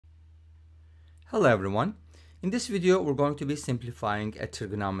Hello everyone. In this video we're going to be simplifying a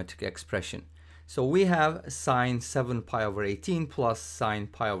trigonometric expression. So we have sine 7 pi over 18 plus sine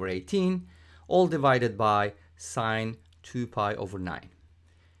pi over 18 all divided by sine 2 pi over 9.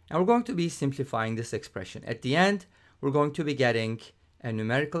 And we're going to be simplifying this expression. At the end we're going to be getting a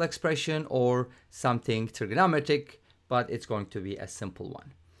numerical expression or something trigonometric, but it's going to be a simple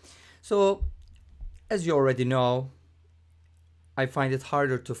one. So as you already know, I find it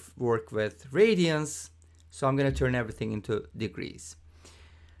harder to work with radians, so I'm going to turn everything into degrees.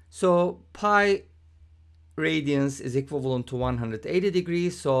 So pi radians is equivalent to 180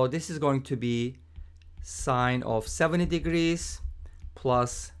 degrees, so this is going to be sine of 70 degrees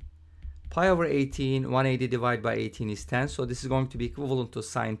plus pi over 18. 180 divided by 18 is 10, so this is going to be equivalent to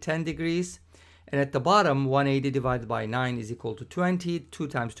sine 10 degrees. And at the bottom, 180 divided by 9 is equal to 20. 2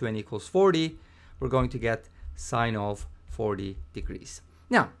 times 20 equals 40. We're going to get sine of 40 degrees.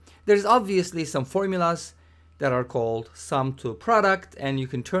 Now, there's obviously some formulas that are called sum to product, and you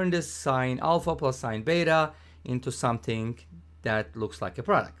can turn this sine alpha plus sine beta into something that looks like a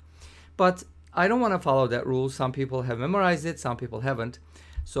product. But I don't want to follow that rule. Some people have memorized it, some people haven't.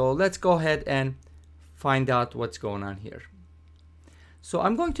 So let's go ahead and find out what's going on here. So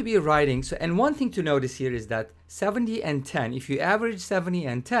I'm going to be writing, and one thing to notice here is that 70 and 10, if you average 70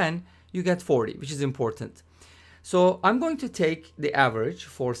 and 10, you get 40, which is important. So I'm going to take the average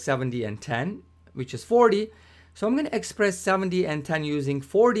for 70 and 10, which is 40. So I'm going to express 70 and 10 using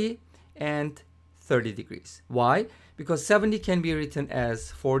 40 and 30 degrees. Why? Because 70 can be written as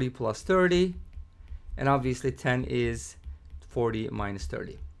 40 plus 30, and obviously 10 is 40 minus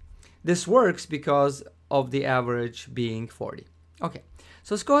 30. This works because of the average being 40. Okay,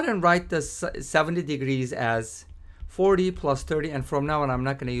 so let's go ahead and write the 70 degrees as 40 plus 30, and from now on I'm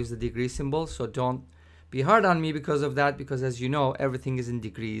not going to use the degree symbol, so don't be hard on me because of that, because as you know everything is in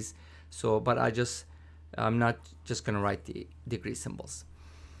degrees. So but I'm not just going to write the degree symbols.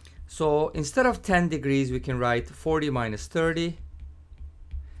 So instead of 10 degrees we can write 40 minus 30,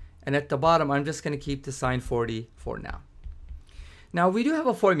 and at the bottom I'm just going to keep the sine 40 for now. Now we do have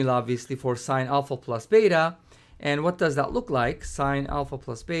a formula obviously for sine alpha plus beta, and what does that look like? Sine alpha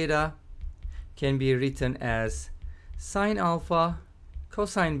plus beta can be written as sine alpha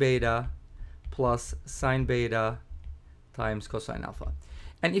cosine beta plus sine beta times cosine alpha.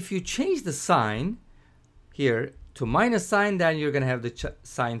 And if you change the sign here to minus sign, then you're going to have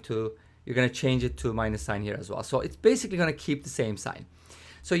the you're going to change it to minus sign here as well. So it's basically going to keep the same sign.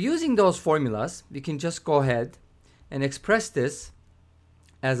 So using those formulas, we can just go ahead and express this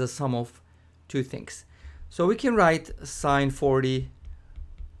as a sum of two things. So we can write sine 40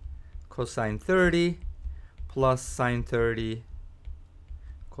 cosine 30 plus sine 30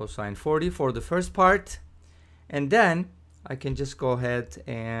 cosine 40 for the first part, and then I can just go ahead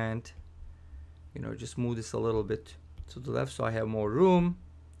and just move this a little bit to the left so I have more room.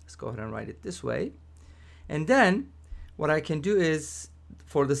 Let's go ahead and write it this way. And then what I can do is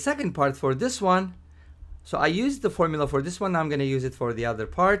for the second part, for this one, so I used the formula for this one, now I'm going to use it for the other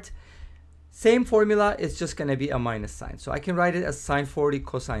part. Same formula, it's just going to be a minus sign. So I can write it as sine 40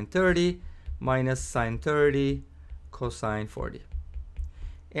 cosine 30 minus sine 30 cosine 40.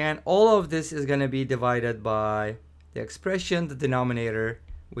 And all of this is going to be divided by the expression, the denominator,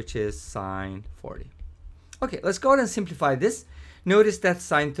 which is sine 40. Okay, let's go ahead and simplify this. Notice that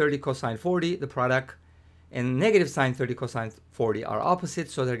sine 30 cosine 40, the product, and negative sine 30 cosine 40 are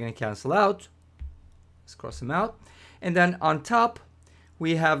opposite, so they're going to cancel out. Let's cross them out. And then on top,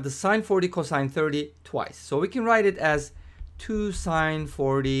 we have the sine 40 cosine 30 twice. So we can write it as 2 sine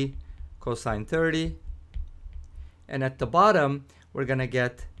 40 cosine 30. And at the bottom, we're going to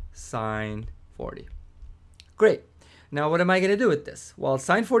get sine 40. Great. Now what am I going to do with this? Well,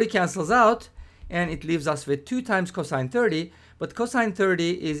 sine 40 cancels out, and it leaves us with 2 times cosine 30. But cosine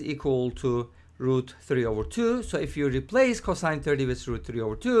 30 is equal to root 3 over 2. So if you replace cosine 30 with root 3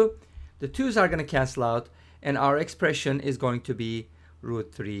 over 2, the 2's are going to cancel out, and our expression is going to be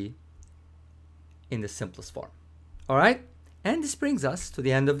root 3 in the simplest form. All right? And this brings us to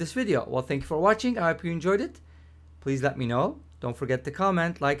the end of this video. Well, thank you for watching. I hope you enjoyed it. Please let me know. Don't forget to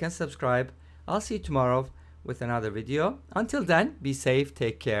comment, like, and subscribe. I'll see you tomorrow with another video. Until then, be safe,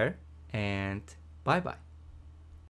 take care, and bye-bye.